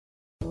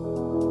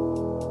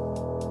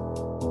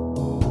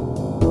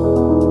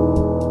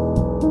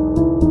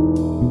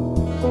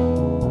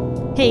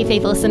Hey,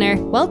 faithful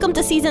listener. Welcome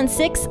to Season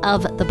 6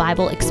 of the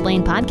Bible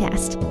Explained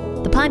podcast,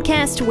 the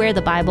podcast where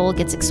the Bible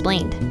gets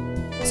explained.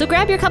 So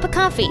grab your cup of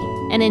coffee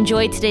and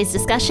enjoy today's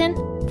discussion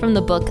from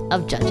the book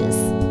of Judges.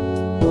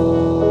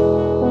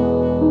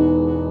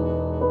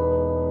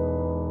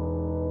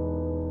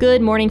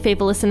 Good morning,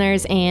 faithful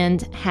listeners,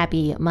 and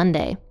happy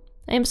Monday.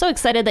 I am so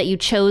excited that you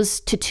chose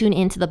to tune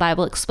into the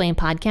Bible Explained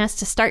podcast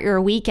to start your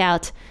week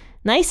out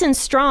nice and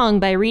strong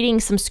by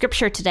reading some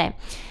scripture today.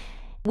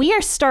 We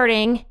are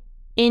starting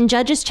in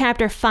Judges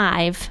chapter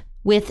 5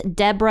 with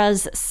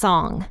Deborah's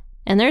song,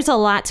 and there's a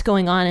lot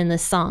going on in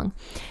this song.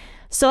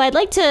 So I'd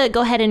like to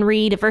go ahead and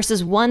read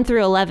verses 1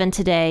 through 11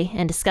 today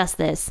and discuss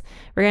this.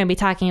 We're going to be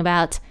talking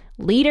about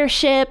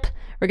leadership.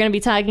 We're going to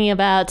be talking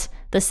about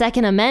the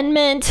Second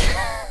Amendment.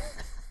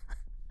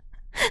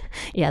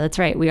 Yeah, that's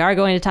right. We are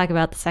going to talk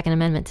about the Second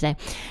Amendment today.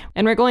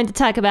 And we're going to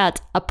talk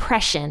about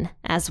oppression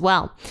as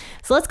well.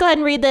 So let's go ahead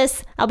and read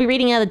this. I'll be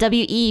reading out the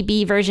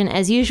WEB version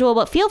as usual,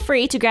 but feel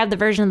free to grab the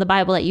version of the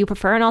Bible that you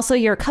prefer and also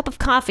your cup of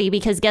coffee,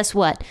 because guess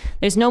what?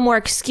 There's no more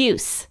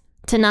excuse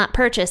to not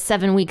purchase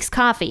 7 Weeks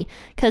coffee,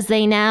 because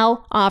they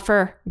now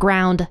offer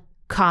ground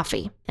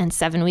coffee. And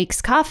 7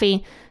 Weeks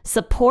coffee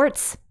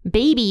supports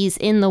babies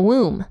in the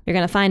womb. You're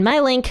going to find my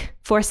link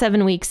for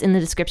 7 Weeks in the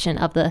description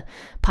of the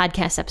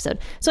podcast episode.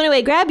 So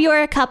anyway, grab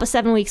your cup of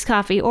 7 Weeks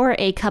coffee or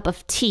a cup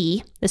of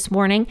tea this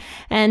morning,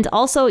 and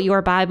also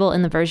your Bible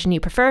in the version you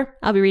prefer.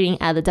 I'll be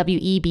reading out of the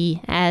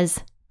WEB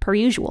as per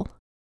usual.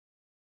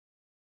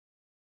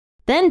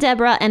 Then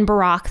Deborah and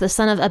Barak, the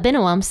son of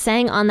Abinoam,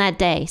 sang on that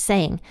day,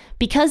 saying,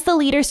 "Because the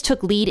leaders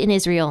took lead in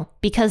Israel,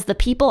 because the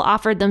people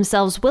offered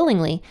themselves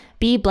willingly,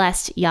 be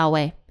blessed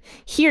Yahweh.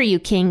 Hear, you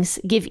kings,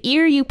 give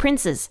ear, you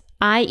princes.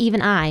 I,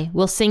 even I,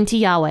 will sing to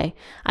Yahweh.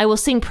 I will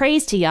sing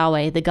praise to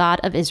Yahweh, the God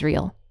of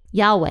Israel.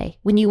 Yahweh,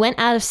 when you went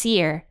out of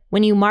Seir,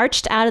 when you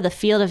marched out of the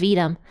field of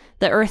Edom,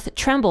 the earth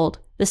trembled,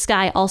 the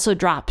sky also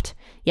dropped.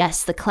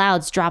 Yes, the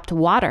clouds dropped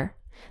water.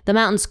 The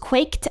mountains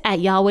quaked at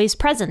Yahweh's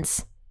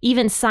presence,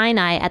 even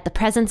Sinai at the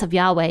presence of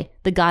Yahweh,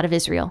 the God of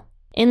Israel.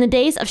 In the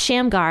days of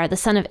Shamgar, the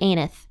son of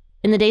Anath,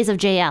 in the days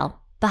of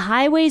Jael, the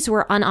highways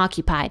were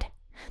unoccupied.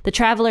 The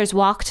travelers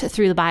walked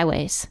through the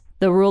byways.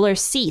 The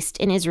rulers ceased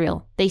in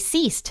Israel. They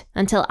ceased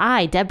until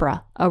I,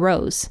 Deborah,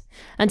 arose,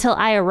 until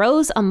I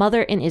arose a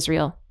mother in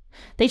Israel.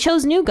 They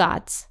chose new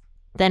gods.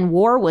 Then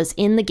war was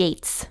in the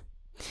gates.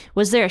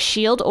 Was there a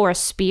shield or a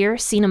spear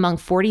seen among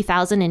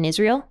 40,000 in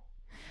Israel?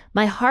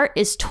 My heart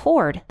is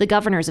toward the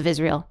governors of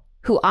Israel,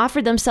 who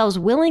offered themselves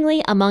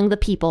willingly among the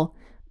people.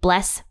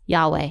 Bless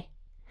Yahweh.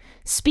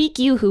 Speak,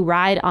 you who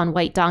ride on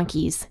white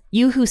donkeys,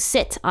 you who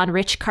sit on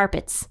rich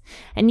carpets,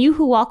 and you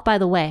who walk by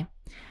the way,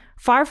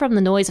 far from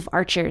the noise of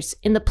archers,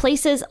 in the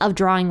places of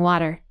drawing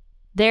water.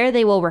 There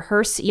they will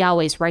rehearse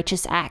Yahweh's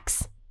righteous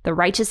acts, the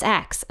righteous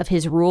acts of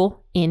his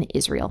rule in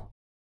Israel."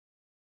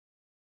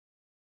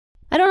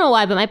 I don't know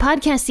why, but my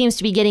podcast seems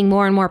to be getting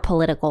more and more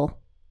political.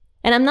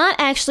 And I'm not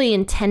actually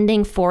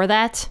intending for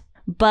that,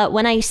 but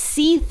when I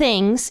see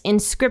things in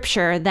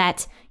scripture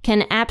that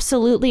can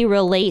absolutely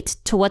relate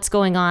to what's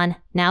going on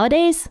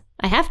nowadays,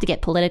 I have to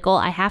get political.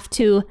 I have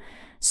to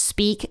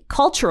speak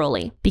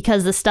culturally,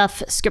 because the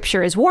stuff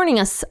scripture is warning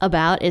us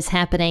about is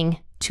happening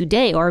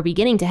today, or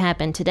beginning to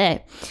happen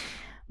today.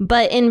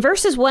 But in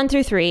verses 1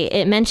 through 3,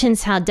 it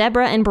mentions how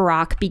Deborah and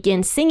Barak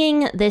begin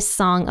singing this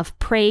song of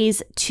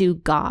praise to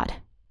God.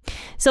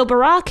 So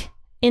Barak,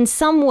 in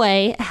some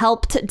way,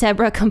 helped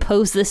Deborah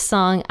compose this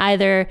song.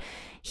 Either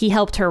he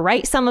helped her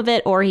write some of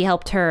it, or he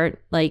helped her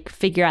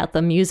figure out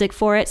the music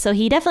for it. So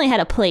he definitely had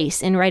a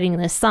place in writing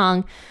this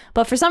song.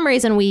 But for some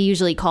reason, we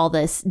usually call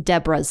this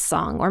Deborah's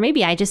song. Or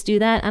maybe I just do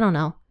that. I don't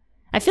know.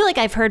 I feel like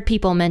I've heard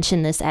people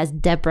mention this as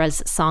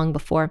Deborah's song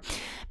before,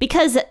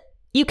 because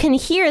you can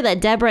hear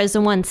that Deborah is the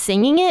one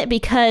singing it,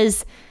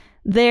 because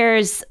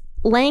there's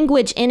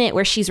language in it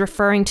where she's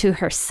referring to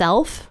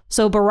herself.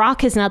 So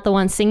Barak is not the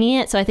one singing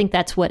it. So I think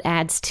that's what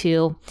adds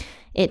to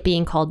it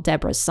being called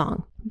Deborah's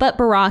song. But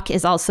Barak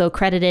is also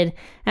credited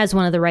as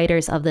one of the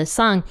writers of this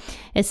song.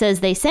 It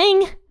says they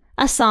sang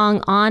a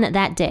song on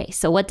that day.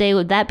 So what day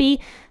would that be?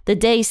 The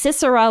day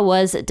Sisera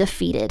was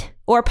defeated,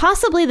 or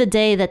possibly the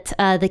day that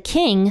the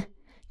King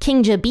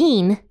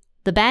Jabin,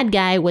 the bad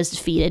guy, was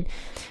defeated.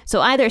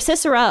 So either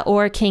Sisera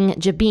or King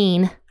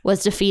Jabin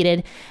was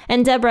defeated,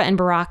 and Deborah and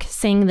Barak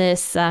sing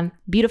this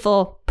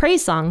beautiful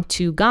praise song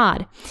to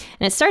God.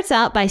 And it starts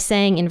out by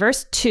saying in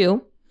verse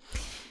 2,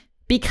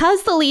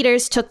 "Because the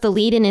leaders took the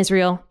lead in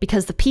Israel,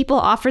 because the people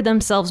offered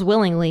themselves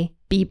willingly,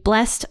 be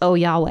blessed, O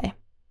Yahweh."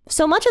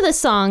 So much of this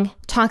song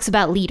talks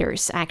about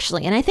leaders,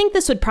 actually. And I think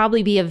this would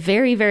probably be a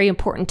very, very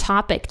important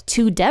topic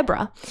to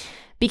Deborah,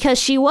 because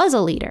she was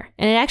a leader.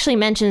 And it actually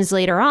mentions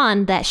later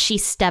on that she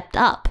stepped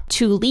up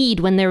to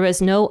lead when there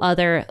was no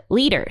other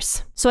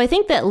leaders. So I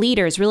think that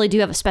leaders really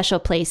do have a special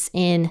place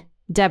in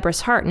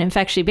Deborah's heart. And in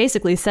fact, she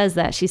basically says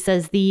that. She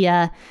says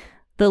the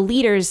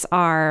leaders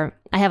are,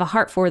 I have a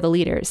heart for the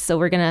leaders. So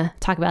we're going to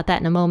talk about that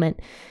in a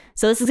moment.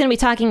 So this is going to be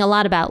talking a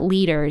lot about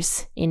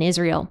leaders in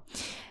Israel.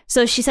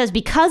 So she says,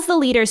 because the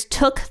leaders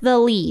took the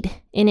lead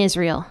in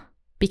Israel,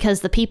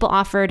 because the people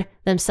offered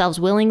themselves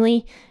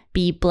willingly.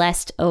 Be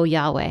blessed, O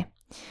Yahweh.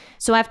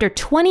 So after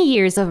 20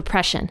 years of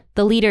oppression,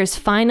 the leaders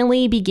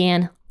finally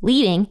began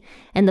leading,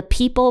 and the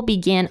people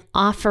began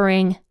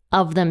offering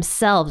of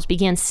themselves,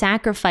 began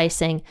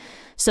sacrificing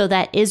so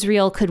that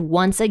Israel could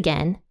once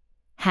again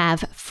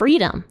have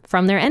freedom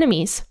from their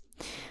enemies.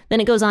 Then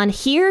it goes on,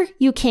 hear,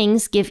 you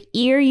kings, give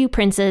ear, you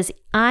princes.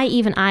 I,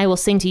 even I, will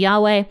sing to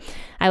Yahweh.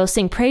 I will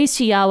sing praise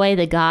to Yahweh,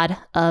 the God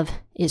of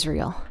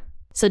Israel.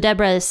 So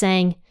Deborah is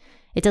saying,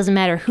 it doesn't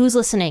matter who's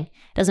listening.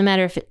 It doesn't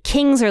matter if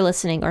kings are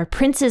listening or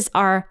princes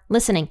are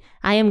listening.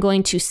 I am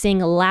going to sing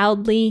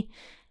loudly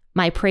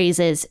my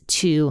praises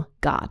to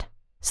God.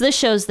 So this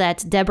shows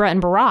that Deborah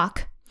and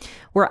Barak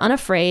were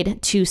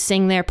unafraid to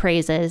sing their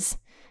praises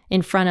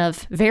in front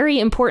of very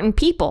important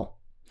people.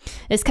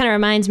 This kind of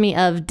reminds me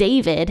of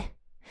David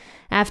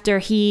after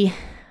he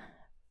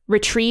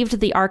retrieved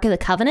the Ark of the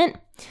Covenant,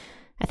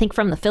 I think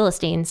from the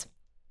Philistines.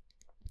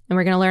 And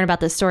we're going to learn about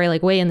this story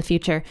like way in the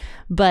future.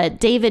 But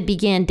David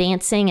began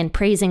dancing and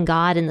praising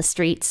God in the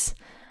streets,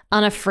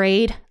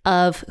 unafraid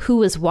of who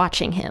was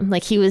watching him.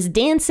 Like he was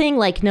dancing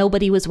like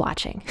nobody was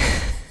watching.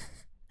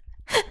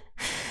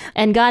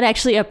 And God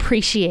actually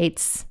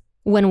appreciates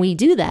when we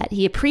do that.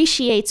 He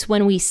appreciates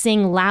when we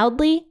sing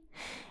loudly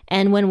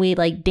and when we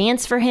like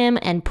dance for him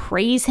and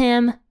praise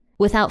him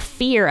without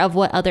fear of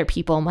what other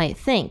people might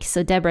think.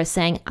 So Deborah is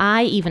saying,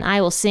 I, even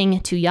I, will sing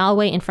to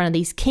Yahweh in front of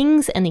these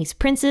kings and these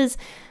princes.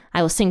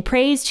 I will sing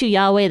praise to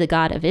Yahweh, the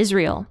God of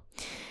Israel.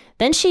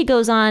 Then she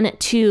goes on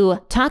to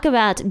talk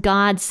about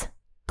God's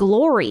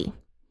glory.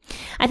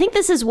 I think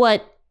this is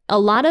what a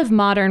lot of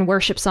modern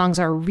worship songs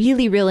are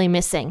really, really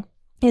missing,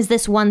 is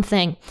this one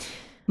thing.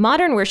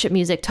 Modern worship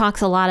music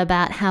talks a lot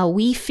about how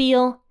we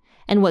feel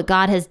and what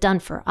God has done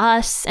for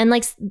us. And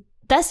like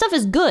that stuff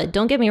is good.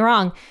 Don't get me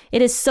wrong.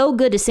 It is so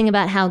good to sing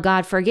about how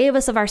God forgave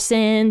us of our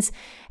sins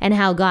and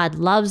how God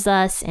loves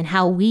us and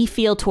how we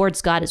feel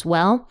towards God as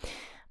well.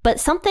 But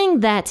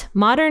something that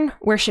modern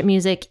worship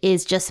music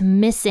is just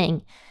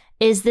missing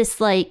is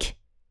this like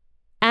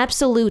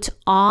absolute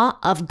awe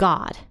of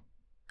God,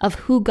 of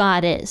who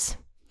God is.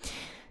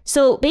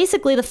 So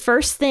basically the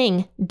first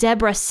thing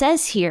Deborah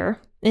says here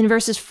in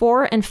verses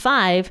 4 and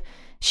 5,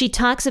 she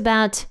talks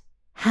about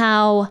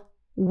how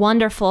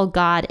wonderful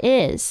God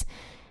is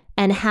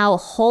and how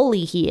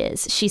holy he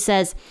is. She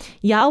says,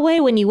 Yahweh,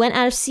 when you went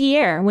out of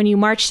Seir, when you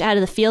marched out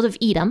of the field of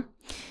Edom,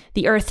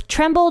 the earth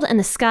trembled and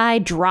the sky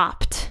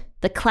dropped.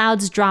 The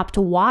clouds dropped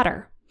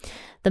water.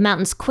 The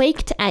mountains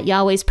quaked at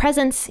Yahweh's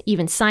presence,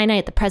 even Sinai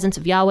at the presence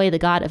of Yahweh, the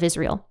God of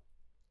Israel.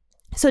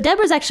 So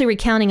Deborah's actually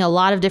recounting a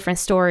lot of different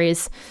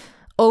stories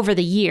over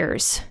the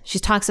years. She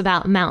talks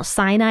about Mount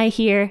Sinai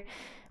here.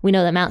 We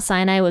know that Mount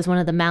Sinai was one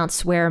of the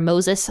mounts where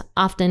Moses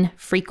often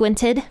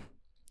frequented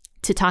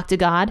to talk to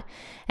God,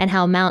 and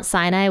how Mount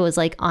Sinai was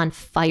like on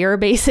fire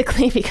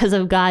basically because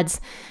of God's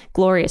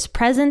glorious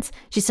presence.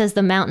 She says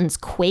the mountains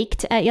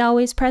quaked at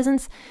Yahweh's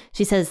presence.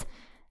 She says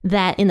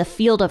that in the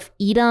field of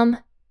Edom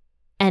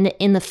and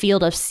in the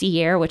field of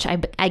Seir, which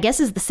I guess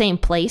is the same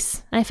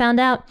place, I found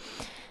out,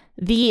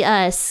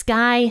 the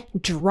sky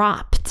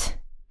dropped,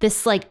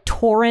 this like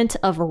torrent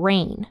of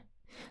rain.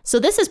 So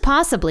this is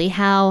possibly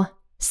how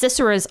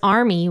Sisera's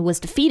army was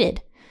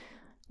defeated.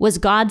 Was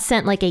God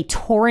sent like a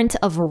torrent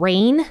of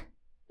rain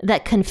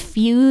that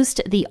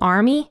confused the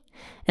army?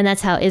 And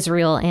that's how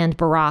Israel and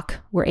Barak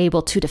were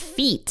able to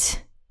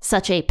defeat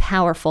such a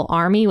powerful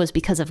army, was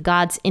because of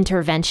God's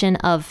intervention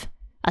of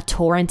a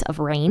torrent of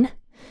rain.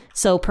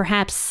 So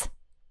perhaps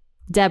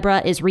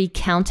Deborah is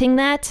recounting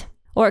that,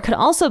 or it could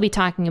also be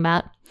talking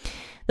about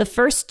the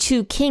first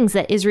two kings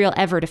that Israel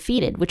ever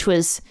defeated, which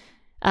was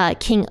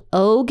King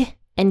Og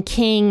and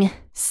King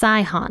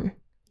Sihon.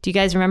 Do you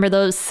guys remember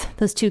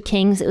those two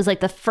kings? It was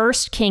like the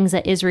first kings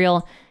that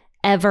Israel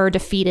ever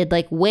defeated,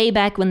 like way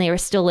back when they were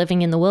still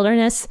living in the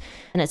wilderness.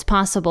 And it's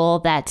possible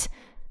that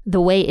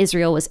the way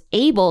Israel was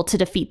able to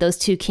defeat those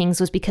two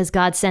kings was because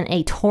God sent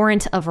a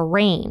torrent of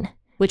rain,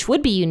 which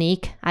would be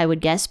unique, I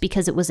would guess,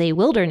 because it was a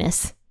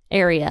wilderness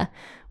area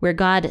where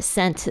God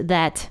sent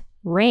that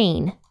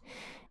rain.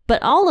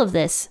 But all of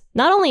this,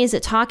 not only is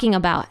it talking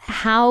about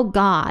how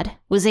God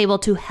was able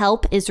to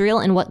help Israel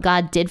and what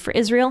God did for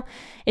Israel,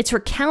 it's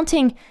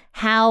recounting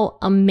how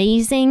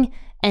amazing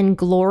and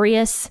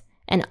glorious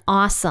and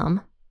awesome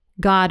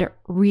God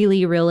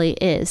really, really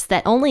is,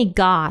 that only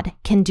God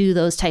can do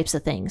those types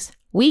of things.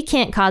 We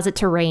can't cause it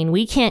to rain.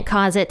 We can't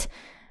cause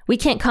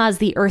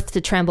the earth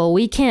to tremble.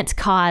 We can't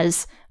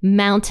cause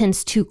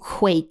mountains to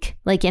quake.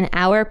 Like in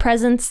our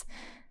presence,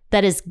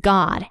 that is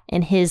God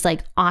and his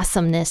like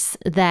awesomeness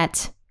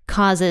that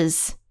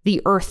causes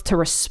the earth to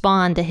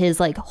respond to his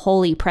like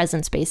holy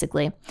presence,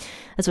 basically.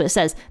 That's what it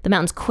says. The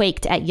mountains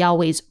quaked at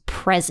Yahweh's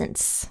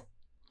presence.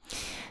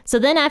 So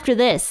then after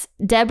this,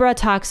 Deborah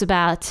talks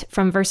about,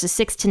 from verses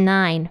 6 to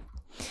 9,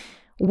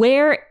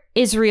 where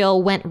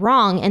Israel went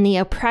wrong and the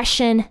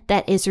oppression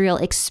that Israel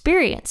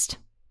experienced.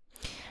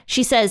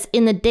 She says,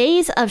 in the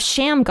days of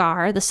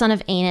Shamgar, the son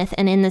of Anath,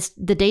 and in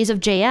the days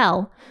of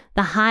Jael,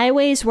 the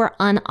highways were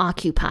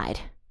unoccupied.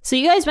 So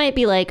you guys might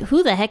be like,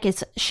 who the heck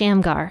is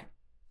Shamgar?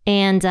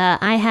 And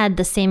I had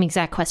the same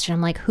exact question.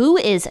 I'm like, who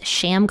is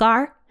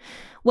Shamgar?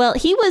 Well,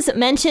 he was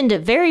mentioned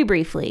very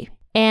briefly.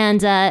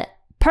 And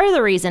part of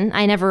the reason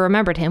I never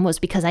remembered him was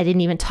because I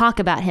didn't even talk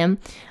about him.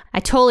 I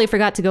totally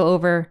forgot to go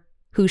over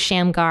who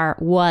Shamgar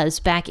was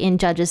back in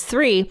Judges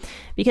 3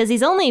 because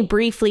he's only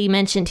briefly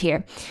mentioned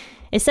here.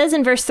 It says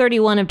in verse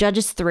 31 of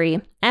Judges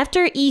 3,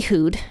 after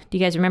Ehud, do you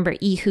guys remember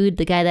Ehud,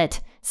 the guy that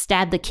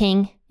stabbed the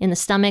king in the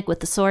stomach with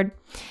the sword?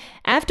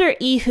 After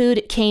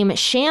Ehud came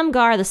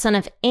Shamgar, the son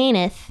of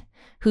Anath,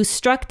 who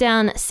struck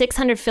down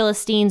 600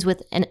 Philistines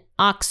with an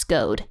ox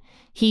goad.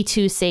 He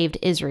too saved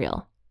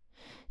Israel.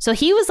 So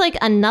he was like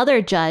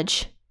another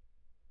judge,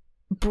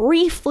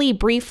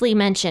 briefly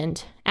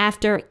mentioned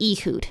after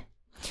Ehud.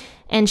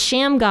 And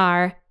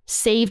Shamgar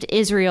saved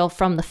Israel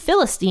from the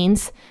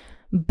Philistines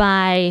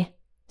by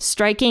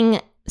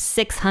striking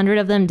 600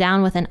 of them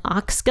down with an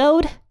ox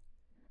goad.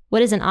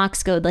 What is an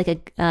ox goad?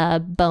 Like a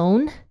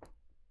bone?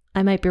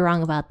 I might be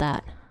wrong about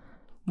that.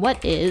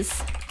 What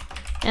is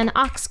an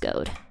ox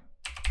goad?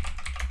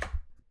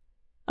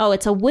 Oh,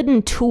 it's a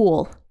wooden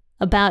tool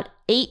about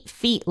 8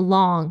 feet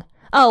long.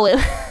 Oh,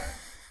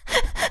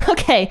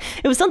 okay.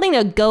 It was something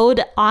to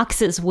goad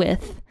oxes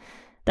with.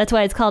 That's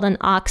why it's called an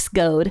ox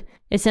goad.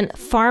 It's a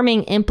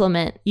farming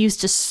implement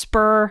used to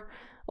spur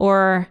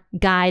or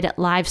guide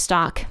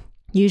livestock,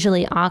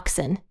 usually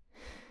oxen.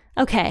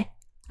 Okay,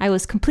 I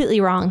was completely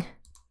wrong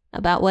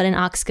about what an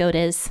ox goad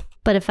is.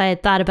 But if I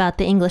had thought about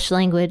the English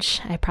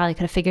language, I probably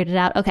could have figured it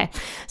out. Okay,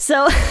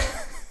 so,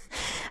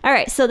 all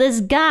right, so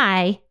this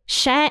guy,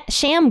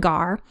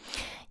 Shamgar,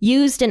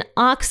 used an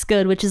ox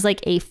goad, which is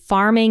like a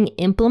farming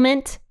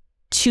implement,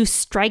 to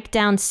strike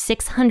down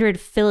 600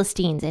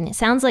 Philistines. And it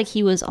sounds like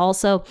he was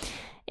also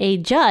a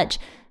judge.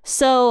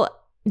 So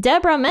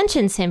Deborah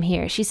mentions him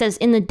here. She says,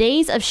 in the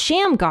days of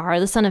Shamgar,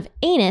 the son of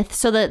Anath,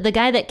 so the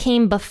guy that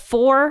came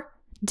before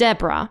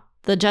Deborah,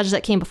 the judge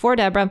that came before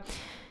Deborah,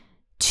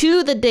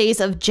 to the days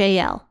of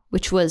Jael,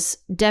 which was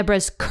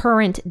Deborah's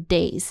current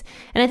days.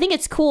 And I think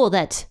it's cool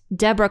that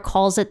Deborah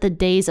calls it the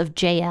days of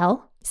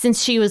Jael,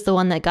 since she was the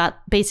one that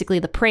got basically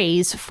the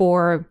praise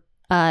for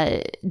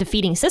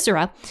defeating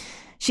Sisera.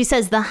 She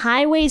says the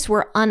highways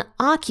were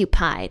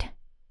unoccupied.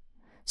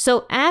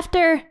 So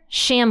after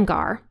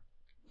Shamgar,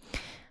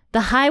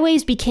 the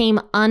highways became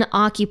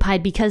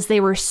unoccupied because they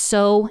were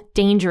so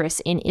dangerous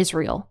in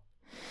Israel.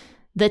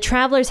 The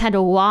travelers had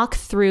to walk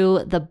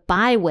through the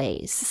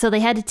byways. So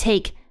they had to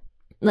take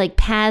like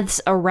paths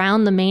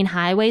around the main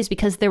highways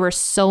because there were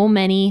so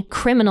many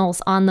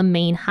criminals on the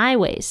main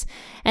highways.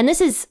 And this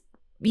is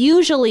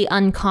usually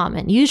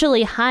uncommon.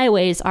 Usually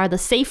highways are the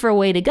safer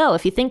way to go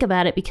if you think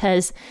about it,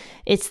 because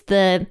it's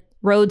the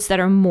roads that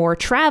are more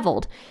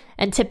traveled.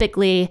 And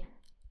typically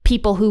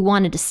people who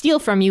wanted to steal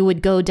from you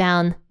would go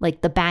down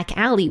like the back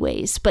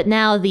alleyways. But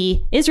now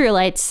the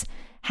Israelites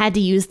had to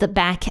use the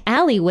back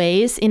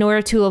alleyways in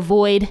order to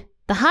avoid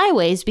the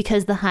highways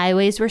because the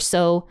highways were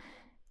so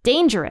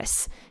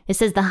dangerous. It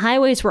says the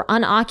highways were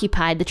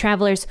unoccupied. The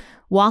travelers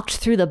walked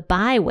through the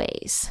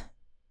byways.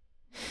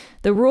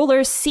 The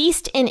rulers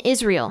ceased in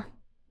Israel.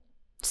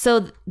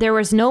 So there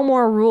was no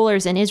more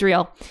rulers in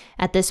Israel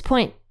at this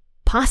point,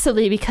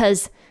 possibly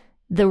because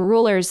the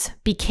rulers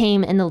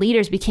became and the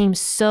leaders became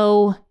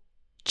so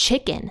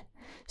chicken,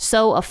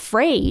 so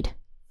afraid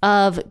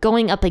of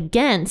going up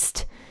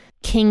against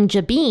King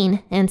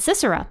Jabin and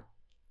Sisera.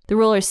 The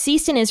rulers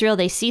ceased in Israel.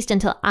 They ceased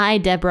until I,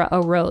 Deborah,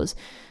 arose.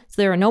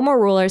 So there were no more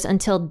rulers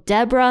until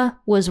Deborah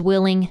was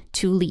willing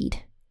to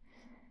lead.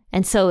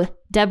 And so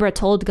Deborah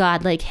told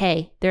God, like,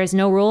 hey, there's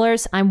no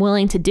rulers. I'm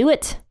willing to do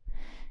it.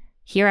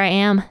 Here I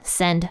am.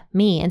 Send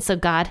me. And so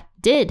God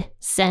did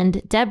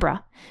send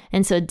Deborah.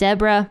 And so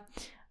Deborah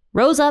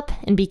rose up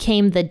and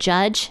became the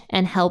judge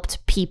and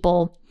helped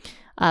people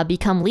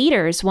become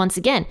leaders once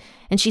again.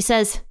 And she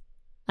says,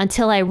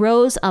 until I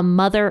rose a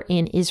mother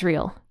in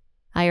Israel.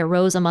 I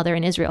arose a mother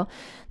in Israel.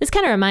 This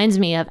kind of reminds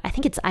me of, I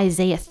think it's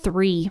Isaiah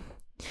 3,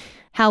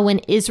 how when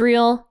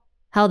Israel,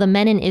 how the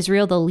men in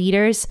Israel, the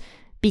leaders,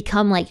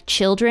 become like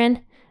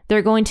children,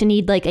 they're going to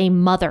need like a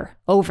mother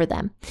over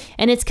them.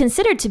 And it's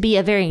considered to be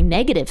a very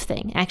negative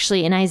thing,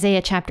 actually, in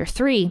Isaiah chapter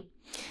 3,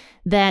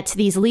 that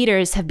these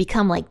leaders have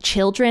become like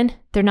children.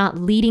 They're not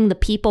leading the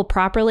people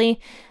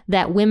properly,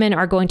 that women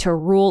are going to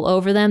rule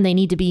over them. They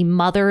need to be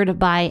mothered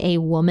by a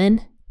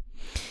woman.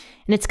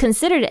 And it's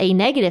considered a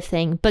negative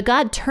thing, but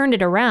God turned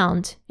it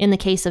around in the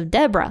case of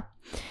Deborah.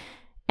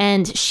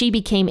 And she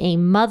became a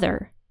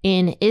mother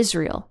in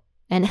Israel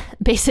and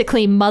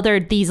basically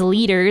mothered these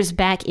leaders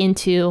back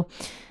into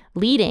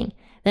leading.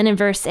 Then in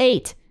verse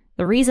 8,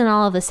 the reason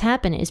all of this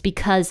happened is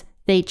because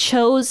they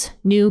chose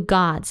new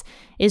gods.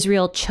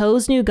 Israel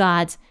chose new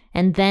gods,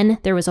 and then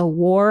there was a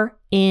war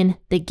in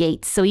the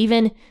gates. So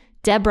even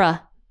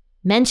Deborah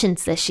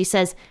mentions this. She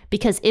says,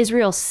 because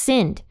Israel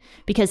sinned,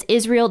 because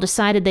Israel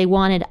decided they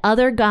wanted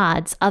other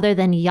gods other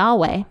than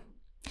Yahweh,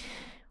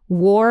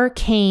 war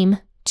came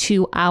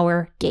to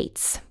our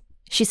gates.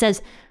 She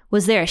says,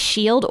 was there a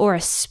shield or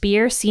a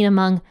spear seen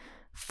among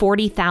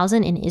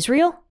 40,000 in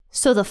Israel?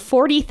 So the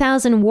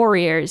 40,000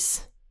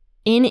 warriors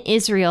in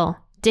Israel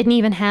didn't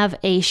even have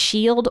a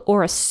shield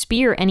or a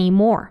spear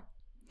anymore.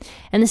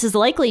 And this is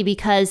likely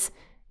because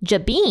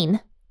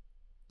Jabin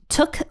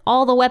took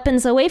all the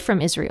weapons away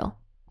from Israel,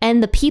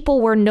 and the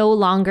people were no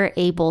longer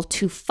able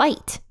to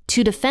fight,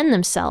 to defend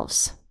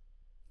themselves.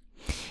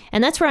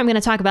 And that's where I'm going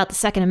to talk about the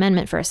Second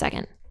Amendment for a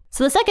second.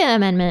 So the Second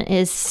Amendment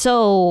is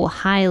so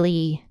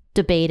highly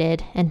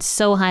debated and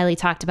so highly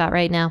talked about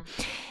right now.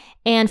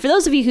 And for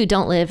those of you who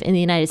don't live in the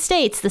United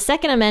States, the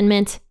Second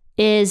Amendment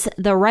is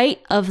the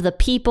right of the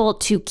people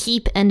to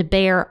keep and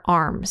bear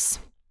arms.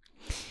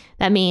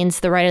 That means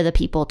the right of the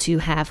people to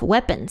have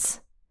weapons.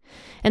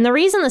 And the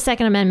reason the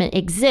Second Amendment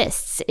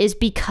exists is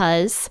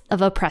because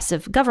of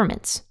oppressive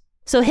governments.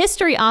 So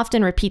history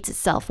often repeats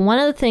itself. One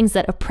of the things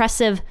that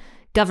oppressive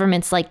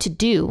governments like to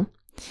do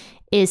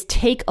is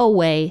take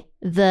away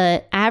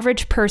the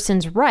average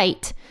person's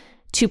right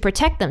to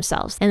protect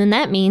themselves. And then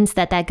that means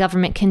that that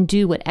government can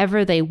do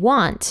whatever they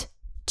want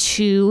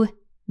to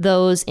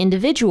those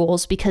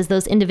individuals because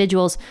those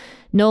individuals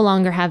no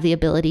longer have the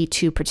ability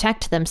to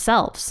protect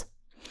themselves.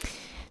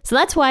 So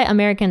that's why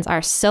Americans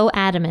are so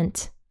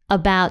adamant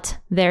about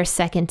their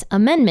Second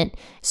Amendment,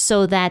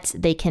 so that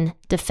they can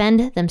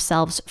defend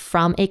themselves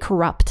from a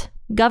corrupt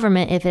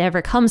government if it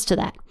ever comes to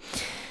that.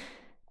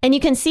 And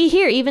you can see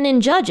here, even in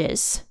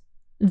Judges,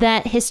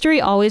 that history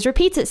always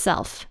repeats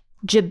itself.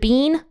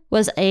 Jabin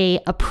was an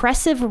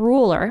oppressive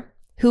ruler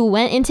who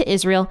went into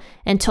Israel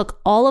and took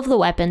all of the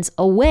weapons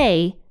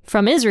away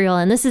from Israel.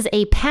 And this is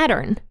a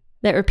pattern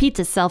that repeats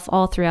itself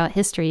all throughout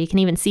history. You can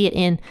even see it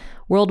in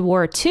World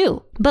War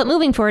II. But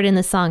moving forward in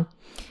the song,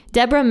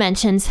 Deborah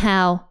mentions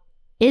how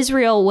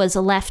Israel was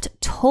left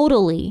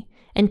totally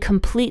and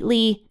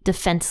completely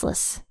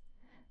defenseless.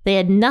 They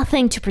had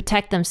nothing to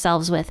protect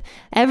themselves with.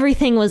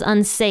 Everything was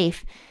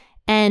unsafe.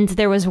 And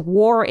there was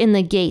war in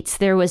the gates.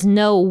 There was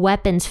no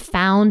weapons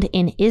found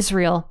in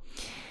Israel.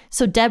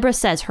 So Deborah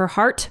says her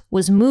heart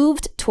was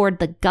moved toward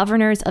the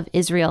governors of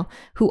Israel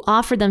who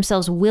offered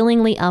themselves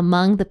willingly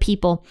among the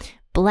people.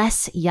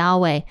 Bless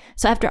Yahweh.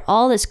 So after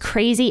all this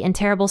crazy and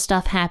terrible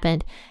stuff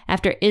happened,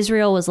 after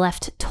Israel was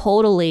left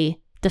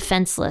totally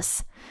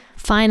defenseless,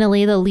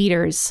 finally the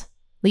leaders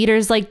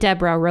like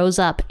Deborah rose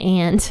up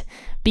and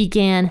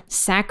began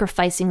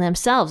sacrificing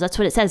themselves. That's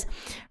what it says.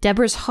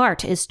 Deborah's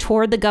heart is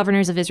toward the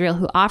governors of Israel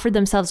who offered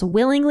themselves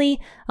willingly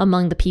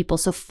among the people.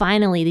 So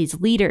finally, these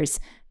leaders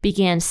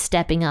began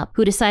stepping up,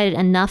 who decided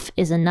enough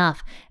is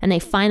enough. And they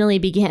finally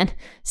began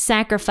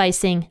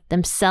sacrificing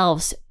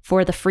themselves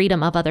for the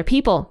freedom of other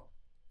people.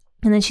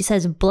 And then she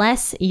says,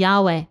 bless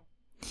Yahweh.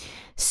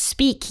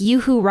 Speak,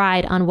 you who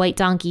ride on white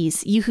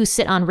donkeys, you who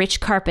sit on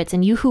rich carpets,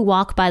 and you who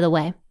walk by the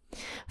way.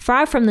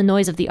 Far from the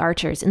noise of the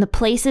archers, in the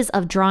places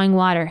of drawing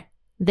water,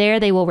 there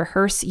they will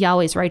rehearse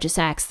Yahweh's righteous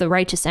acts, the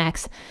righteous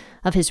acts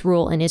of his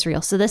rule in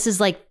Israel. So this is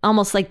like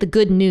almost like the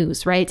good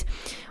news, right?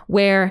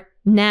 Where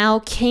now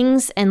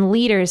kings and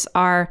leaders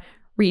are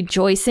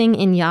rejoicing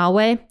in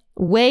Yahweh,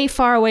 way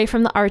far away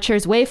from the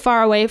archers, way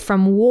far away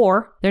from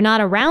war. They're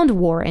not around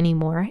war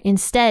anymore.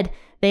 Instead,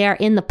 they are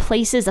in the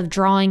places of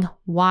drawing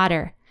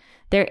water.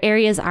 Their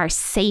areas are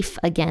safe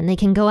again. They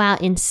can go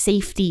out in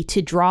safety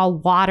to draw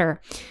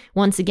water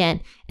once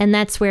again. And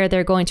that's where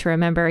they're going to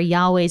remember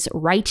Yahweh's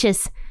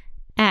righteous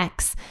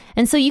acts.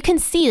 And so you can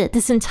see that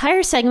this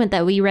entire segment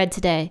that we read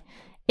today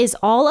is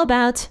all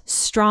about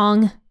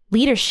strong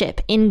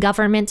leadership in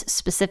government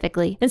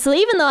specifically. And so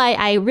even though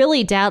I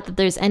really doubt that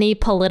there's any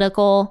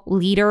political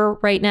leader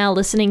right now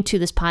listening to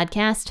this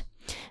podcast,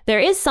 there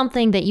is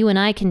something that you and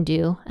I can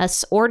do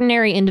as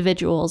ordinary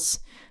individuals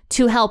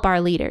to help our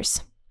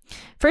leaders.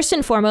 First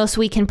and foremost,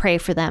 we can pray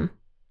for them.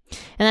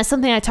 And that's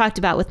something I talked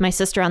about with my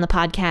sister on the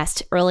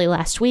podcast early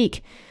last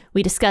week.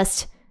 We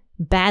discussed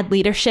bad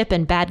leadership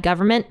and bad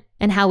government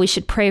and how we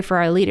should pray for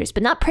our leaders,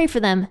 but not pray for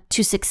them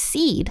to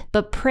succeed,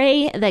 but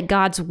pray that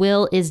God's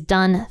will is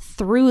done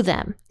through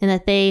them and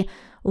that they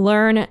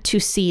learn to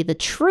see the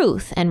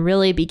truth and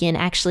really begin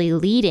actually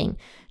leading,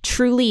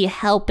 truly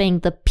helping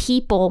the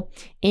people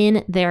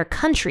in their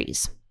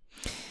countries.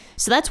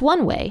 So that's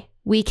one way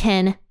we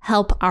can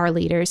help our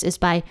leaders, is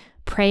by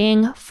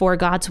praying for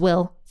God's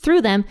will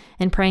through them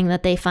and praying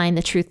that they find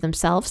the truth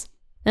themselves.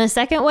 And the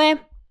second way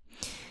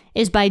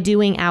is by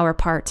doing our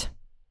part,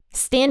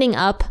 standing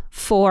up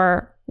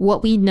for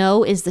what we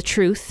know is the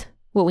truth,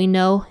 what we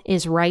know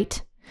is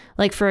right.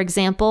 Like, for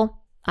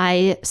example,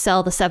 I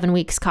sell the 7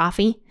 Weeks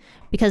coffee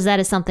because that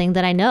is something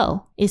that I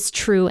know is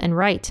true and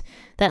right,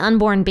 that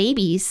unborn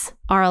babies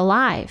are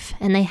alive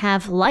and they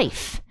have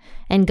life,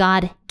 and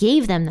God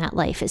gave them that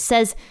life. It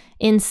says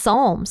in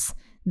Psalms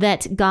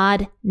that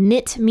God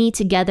knit me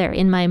together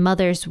in my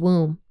mother's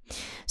womb.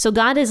 So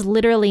God is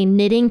literally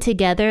knitting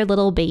together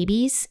little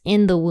babies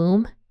in the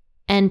womb,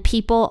 and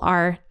people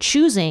are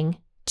choosing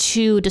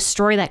to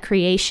destroy that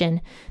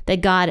creation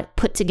that God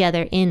put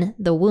together in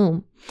the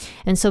womb.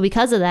 And so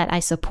because of that, I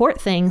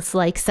support things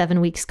like 7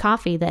 Weeks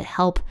coffee that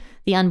help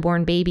the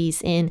unborn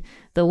babies in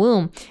the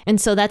womb. And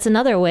so that's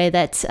another way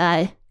that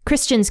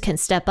Christians can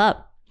step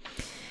up,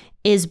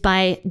 is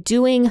by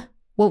doing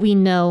what we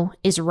know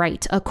is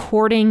right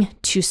according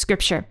to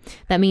Scripture.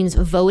 That means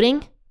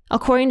voting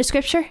according to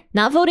Scripture?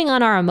 Not voting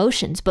on our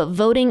emotions, but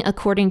voting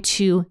according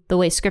to the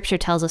way Scripture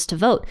tells us to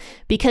vote.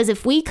 Because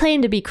if we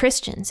claim to be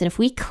Christians, and if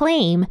we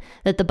claim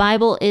that the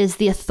Bible is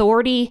the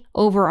authority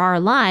over our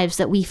lives,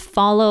 that we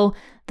follow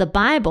the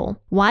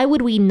Bible, why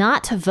would we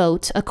not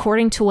vote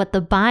according to what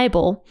the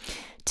Bible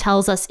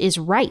tells us is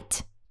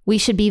right? We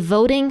should be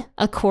voting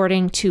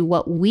according to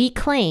what we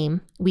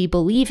claim we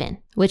believe in,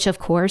 which of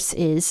course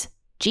is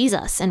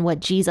Jesus and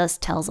what Jesus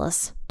tells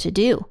us to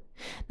do.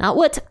 Not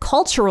what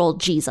cultural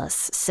Jesus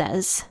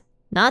says,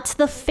 not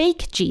the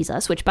fake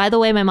Jesus, which by the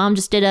way, my mom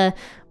just did a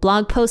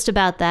blog post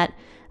about that,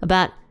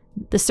 about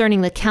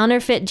discerning the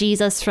counterfeit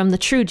Jesus from the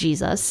true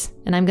Jesus.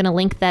 And I'm going to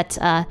link that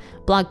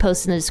blog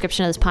post in the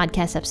description of this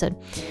podcast episode.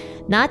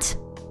 Not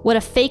what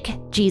a fake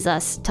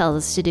Jesus tells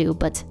us to do,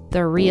 but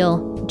the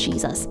real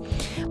Jesus.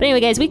 But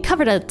anyway, guys, we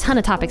covered a ton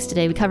of topics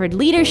today. We covered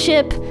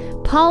leadership,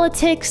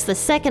 politics, the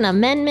Second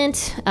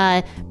Amendment,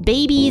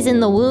 babies in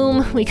the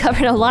womb. We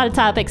covered a lot of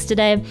topics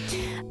today.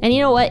 And you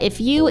know what?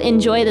 If you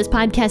enjoy this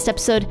podcast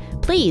episode,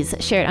 please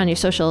share it on your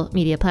social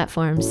media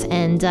platforms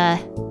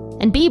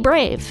and be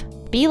brave.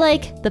 Be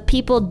like the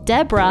people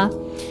Deborah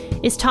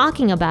is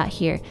talking about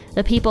here.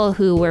 The people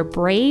who were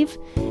brave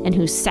and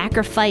who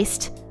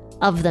sacrificed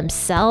of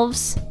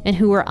themselves and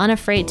who were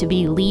unafraid to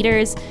be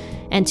leaders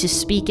and to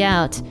speak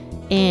out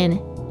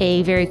in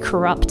a very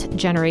corrupt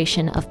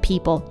generation of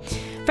people.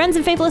 Friends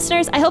and faith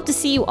listeners, I hope to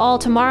see you all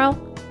tomorrow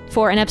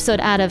for an episode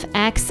out of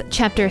Acts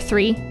chapter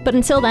 3. But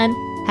until then,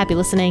 happy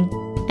listening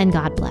and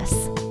God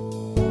bless.